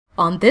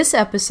On this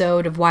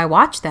episode of Why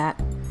Watch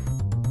That?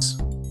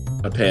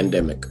 A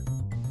pandemic.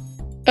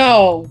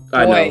 Oh, boy.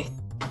 I know.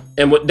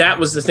 And that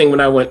was the thing when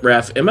I went,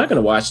 Ref, am I going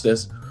to watch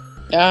this?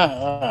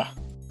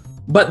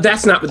 But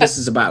that's not what this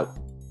is about.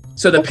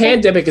 So the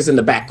pandemic is in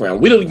the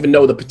background. We don't even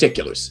know the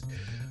particulars.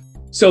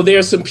 So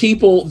there's some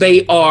people,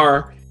 they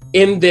are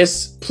in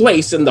this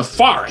place in the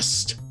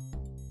forest,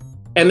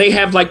 and they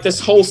have like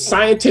this whole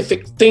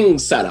scientific thing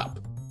set up.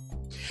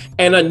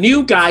 And a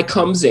new guy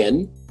comes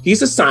in.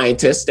 He's a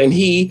scientist, and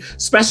he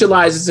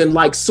specializes in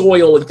like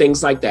soil and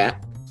things like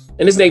that.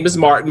 And his name is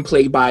Martin,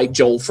 played by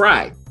Joel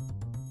Fry.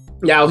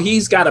 Now,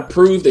 he's got to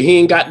prove that he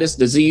ain't got this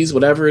disease,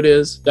 whatever it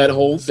is, that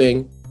whole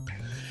thing.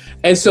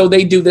 And so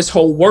they do this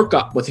whole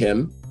workup with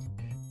him.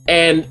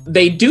 And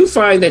they do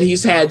find that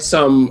he's had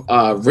some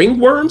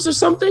ringworms or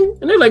something.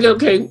 And they're like,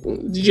 okay,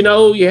 did you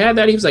know you had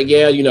that? He was like,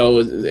 yeah, you know.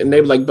 And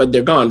they were like, but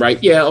they're gone, right?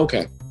 Yeah,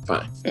 okay,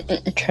 fine.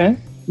 Okay.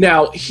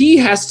 Now, he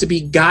has to be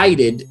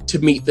guided to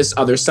meet this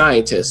other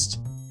scientist,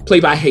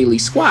 played by Haley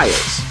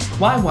Squires.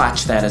 Why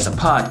Watch That as a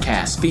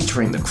podcast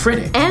featuring the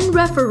critic and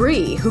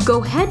referee who go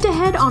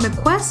head-to-head on a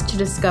quest to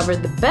discover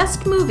the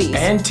best movies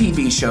and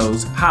TV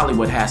shows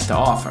Hollywood has to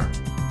offer.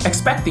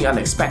 Expect the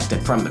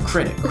unexpected from the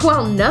critic.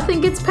 Well,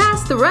 nothing gets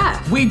past the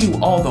ref. We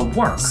do all the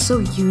work, so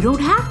you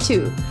don't have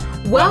to.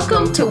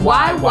 Welcome to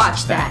Why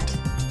Watch That.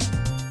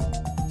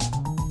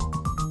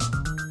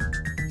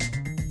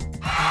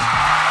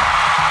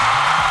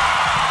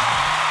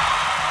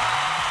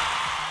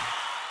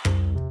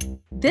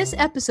 This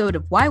episode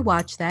of Why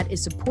Watch That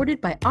is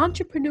supported by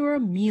Entrepreneur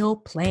Meal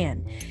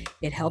Plan.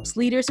 It helps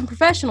leaders and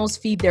professionals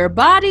feed their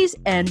bodies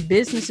and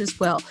businesses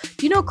well.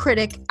 Do you know,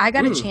 Critic, I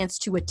got a chance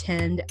to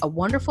attend a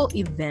wonderful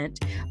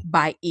event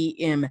by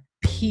EMP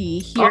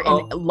here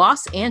in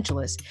Los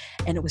Angeles.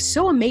 And it was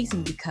so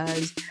amazing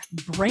because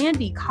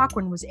Brandy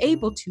Cochran was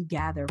able to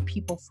gather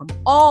people from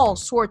all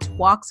sorts,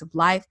 walks of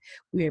life.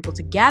 We were able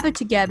to gather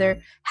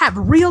together, have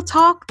real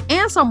talk,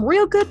 and some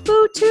real good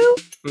food too.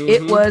 Mm-hmm.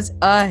 It was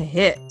a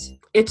hit.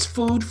 It's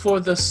food for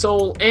the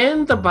soul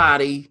and the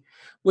body,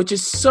 which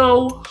is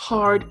so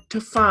hard to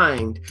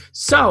find.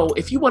 So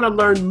if you want to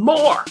learn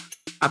more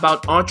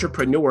about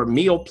Entrepreneur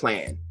Meal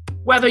Plan,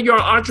 whether you're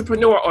an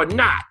entrepreneur or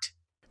not,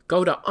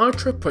 go to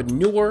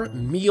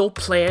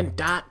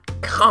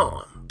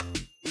entrepreneurmealplan.com.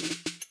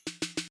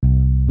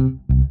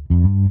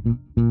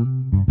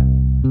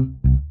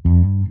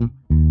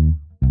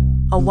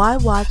 A Why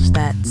Watch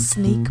That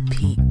sneak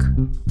peek.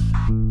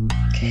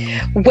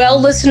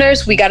 Well,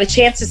 listeners, we got a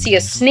chance to see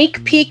a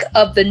sneak peek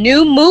of the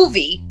new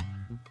movie,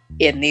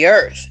 In the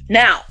Earth.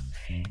 Now,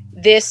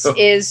 this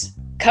is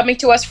coming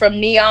to us from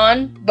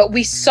Neon, but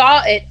we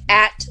saw it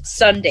at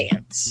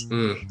Sundance.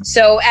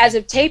 So as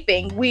of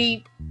taping,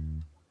 we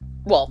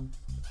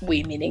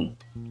meaning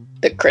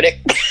the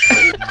critic.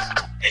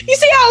 You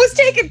see how I was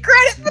taking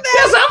credit for that?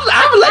 Yes, I'm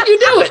gonna let you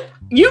do it.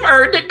 You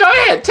earned it. Go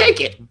ahead,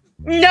 take it.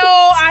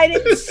 No, I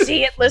didn't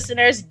see it,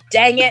 listeners.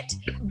 Dang it.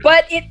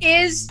 But it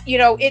is,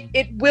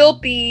 it will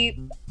be,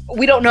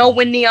 we don't know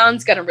when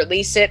Neon's going to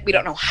release it. We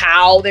don't know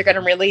how they're going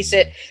to release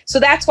it. So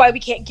that's why we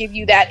can't give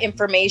you that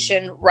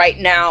information right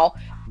now.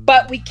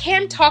 But we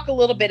can talk a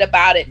little bit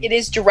about it. It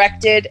is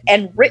directed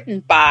and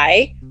written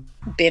by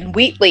Ben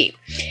Wheatley.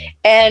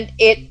 And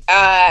it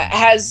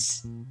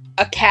has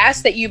a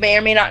cast that you may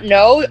or may not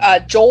know.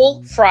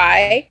 Joel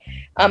Fry,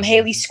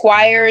 Haley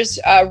Squires,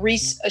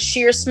 Reese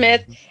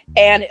Shearsmith,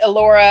 and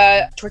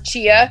Elora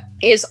Torchia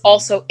is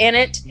also in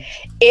it.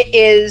 It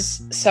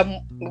is it's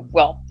a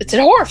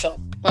horror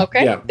film.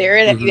 Okay, yeah.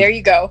 There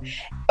you go.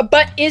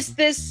 But is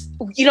this,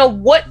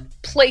 what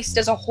place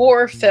does a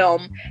horror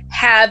film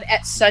have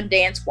at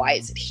Sundance? Why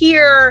is it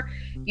here?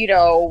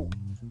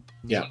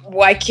 Yeah.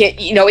 Why can't,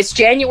 it's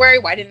January.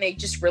 Why didn't they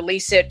just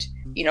release it?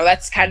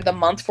 That's kind of the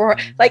month for,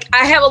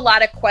 I have a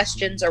lot of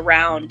questions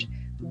around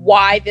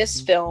why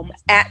this film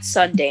at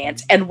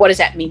Sundance and what does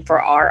that mean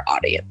for our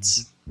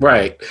audience?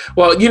 Right.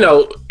 Well,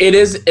 it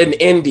is an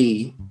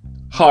indie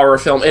horror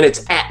film and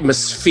it's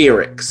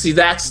atmospheric. See,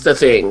 that's the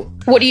thing.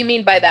 What do you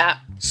mean by that?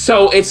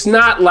 So it's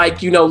not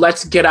like,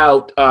 let's get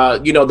out,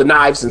 the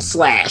knives and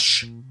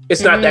slash.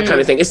 It's not that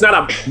kind of thing. It's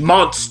not a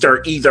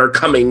monster either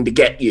coming to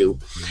get you.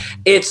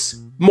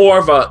 It's more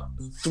of a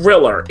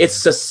thriller. It's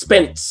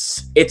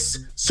suspense. It's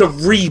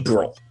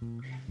cerebral.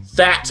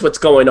 That's what's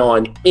going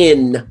on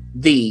in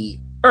the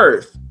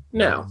Earth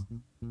now.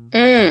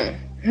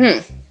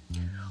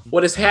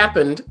 What has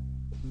happened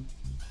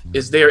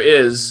is there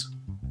is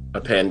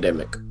a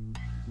pandemic.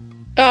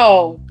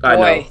 Oh, boy. I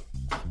know.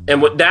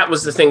 And that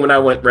was the thing when I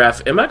went,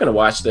 Ref, am I going to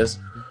watch this?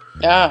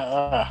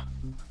 But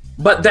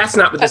that's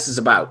not what this is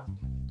about.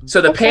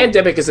 So the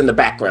pandemic is in the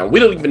background.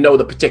 We don't even know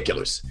the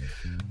particulars.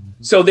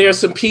 So there's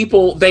some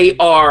people, they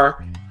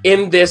are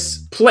in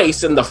this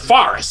place in the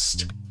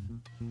forest,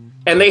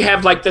 and they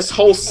have like this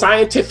whole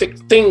scientific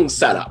thing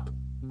set up.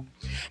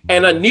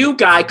 And a new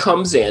guy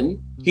comes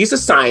in. He's a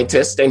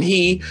scientist, and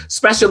he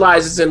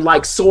specializes in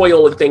like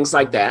soil and things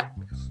like that.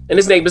 And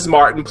his name is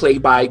Martin,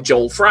 played by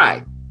Joel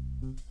Fry.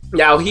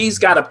 Now, he's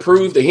got to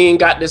prove that he ain't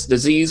got this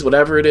disease,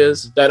 whatever it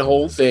is, that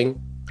whole thing.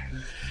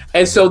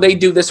 And so they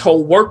do this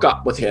whole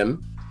workup with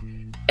him.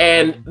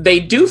 And they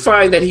do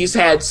find that he's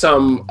had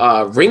some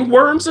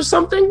ringworms or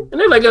something. And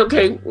they're like,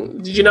 okay,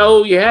 did you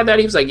know you had that?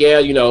 He was like, yeah,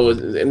 you know.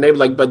 And they were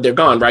like, but they're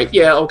gone, right?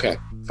 Yeah, okay,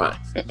 fine.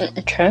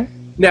 Okay.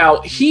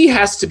 Now, he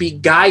has to be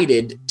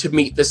guided to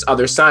meet this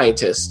other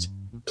scientist,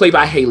 played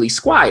by Haley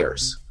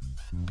Squires.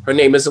 Her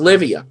name is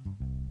Olivia.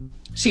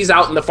 She's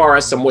out in the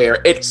forest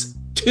somewhere. It's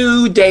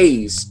 2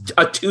 days,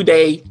 a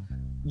 2-day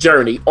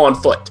journey on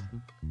foot.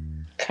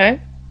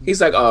 Okay. He's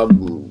like,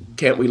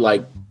 can't we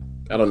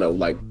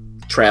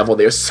travel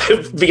there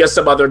via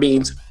some other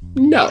means?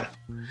 No.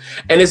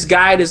 And his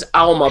guide is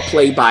Alma,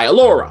 played by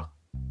Alora.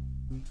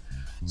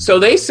 So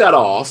they set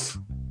off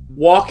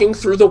walking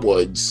through the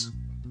woods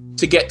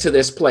to get to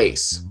this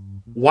place.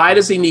 Why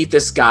does he need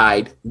this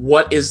guide?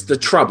 What is the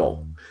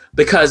trouble?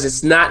 Because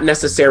it's not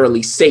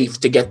necessarily safe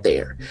to get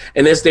there.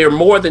 And is there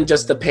more than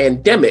just the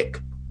pandemic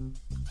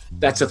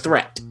that's a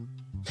threat?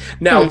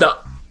 Now,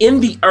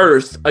 in the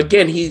earth,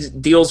 again, he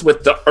deals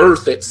with the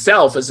earth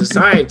itself as a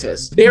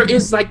scientist. There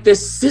is like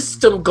this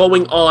system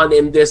going on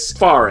in this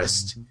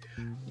forest.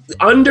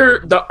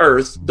 Under the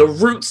earth, the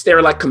roots,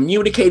 they're like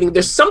communicating.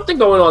 There's something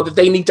going on that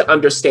they need to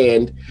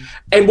understand.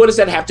 And what does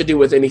that have to do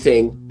with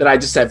anything that I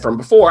just said from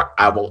before?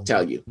 I won't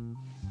tell you.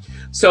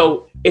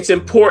 So it's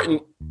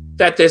important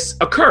that this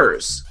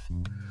occurs.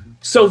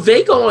 So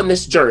they go on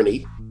this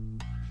journey.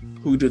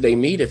 Who do they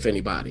meet, if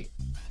anybody?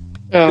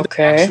 Okay. Do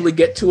they actually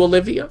get to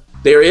Olivia?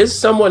 There is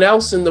someone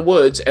else in the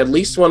woods, at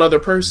least one other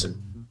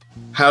person.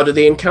 How do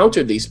they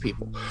encounter these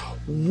people?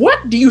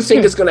 What do you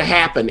think is going to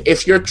happen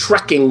if you're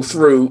trekking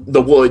through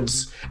the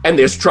woods and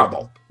there's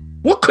trouble?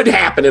 What could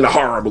happen in a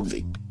horror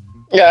movie?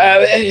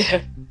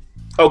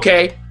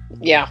 Okay?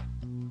 Yeah.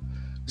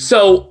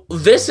 So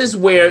this is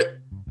where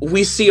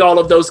we see all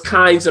of those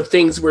kinds of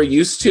things we're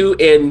used to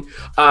in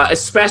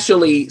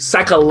especially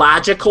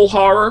psychological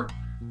horror.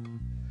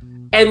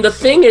 And the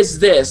thing is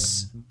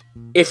this,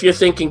 if you're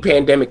thinking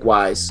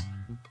pandemic-wise,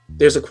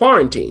 there's a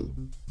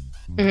quarantine.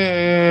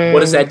 What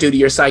does that do to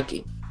your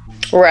psyche?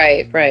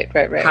 Right.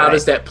 How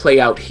does that play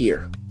out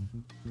here?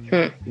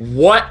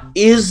 What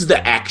is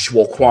the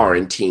actual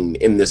quarantine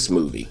in this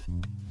movie?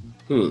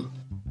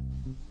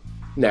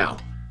 Now,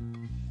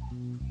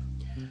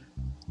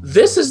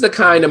 this is the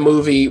kind of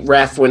movie,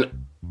 Ref,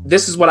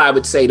 this is what I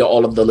would say to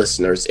all of the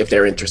listeners if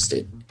they're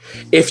interested.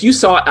 If you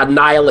saw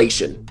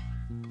Annihilation,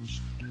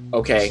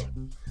 okay?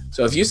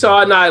 So if you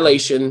saw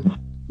Annihilation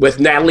with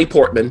Natalie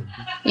Portman,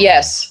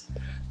 yes,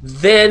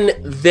 then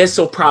this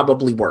will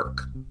probably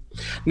work.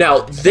 Now,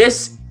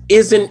 this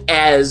isn't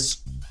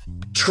as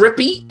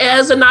trippy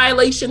as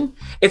Annihilation.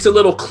 It's a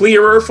little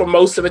clearer for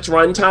most of its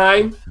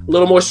runtime, a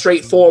little more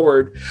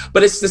straightforward,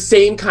 but it's the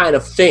same kind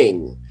of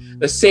thing.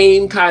 The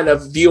same kind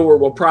of viewer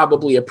will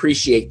probably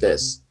appreciate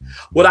this.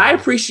 What I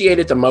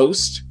appreciated the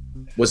most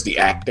was the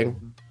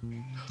acting.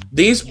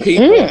 These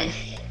people,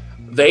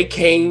 they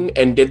came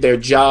and did their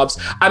jobs.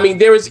 I mean,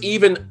 there is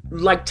even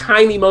like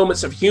tiny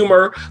moments of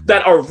humor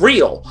that are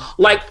real.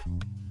 Like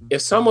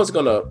if someone's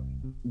gonna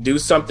do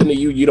something to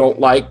you you don't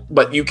like,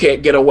 but you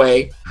can't get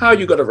away, how are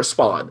you going to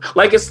respond?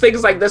 Like, it's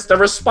things like this. The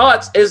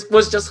response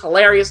was just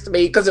hilarious to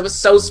me because it was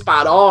so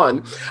spot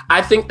on.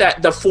 I think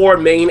that the 4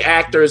 main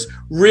actors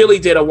really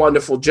did a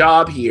wonderful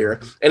job here,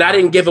 and I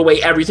didn't give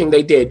away everything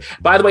they did.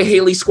 By the way,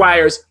 Haley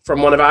Squires,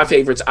 from one of our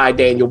favorites, I,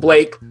 Daniel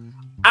Blake.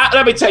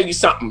 Let me tell you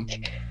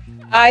something.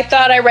 I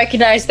thought I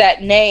recognized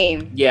that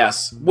name.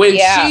 Yes. When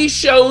she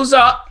shows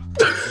up...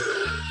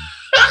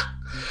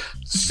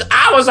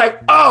 I was like,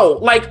 oh,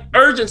 like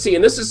urgency.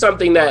 And this is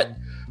something that,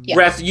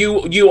 Ref,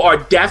 you are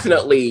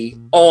definitely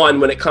on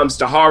when it comes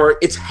to horror.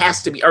 It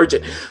has to be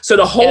urgent. So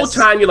the whole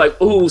time you're like,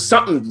 ooh,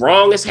 something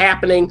wrong is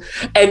happening.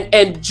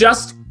 And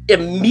just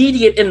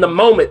immediate in the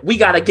moment, we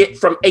got to get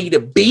from A to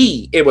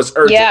B. It was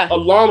urgent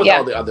along with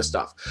all the other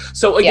stuff.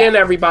 So again,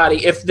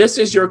 everybody, if this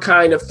is your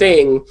kind of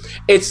thing,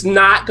 it's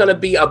not going to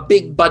be a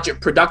big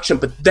budget production,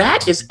 but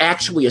that is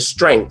actually a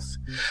strength.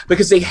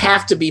 Because they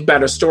have to be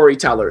better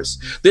storytellers.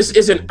 This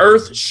isn't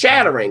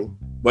earth-shattering,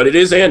 but it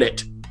is in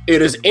it.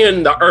 It is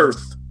in the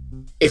earth,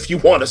 if you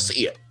want to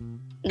see it.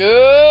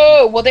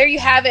 Oh, well, there you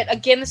have it.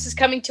 Again, this is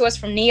coming to us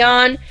from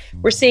Neon.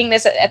 We're seeing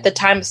this at the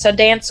time of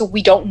Sundance, so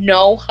we don't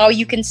know how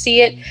you can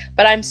see it,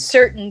 but I'm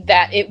certain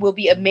that it will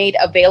be made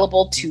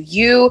available to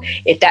you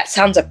if that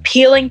sounds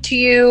appealing to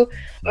you.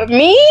 But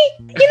me?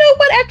 You know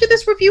what? After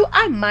this review,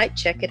 I might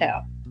check it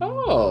out.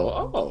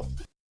 Oh.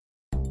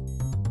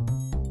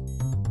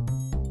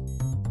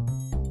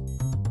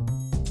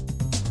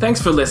 Thanks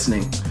for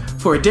listening.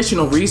 For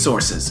additional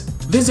resources,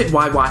 visit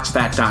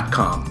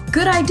whywatchthat.com.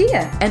 Good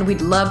idea, and we'd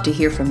love to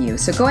hear from you.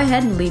 So go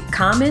ahead and leave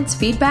comments,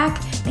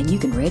 feedback, and you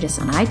can rate us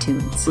on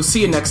iTunes. We'll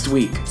see you next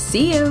week.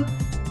 See you.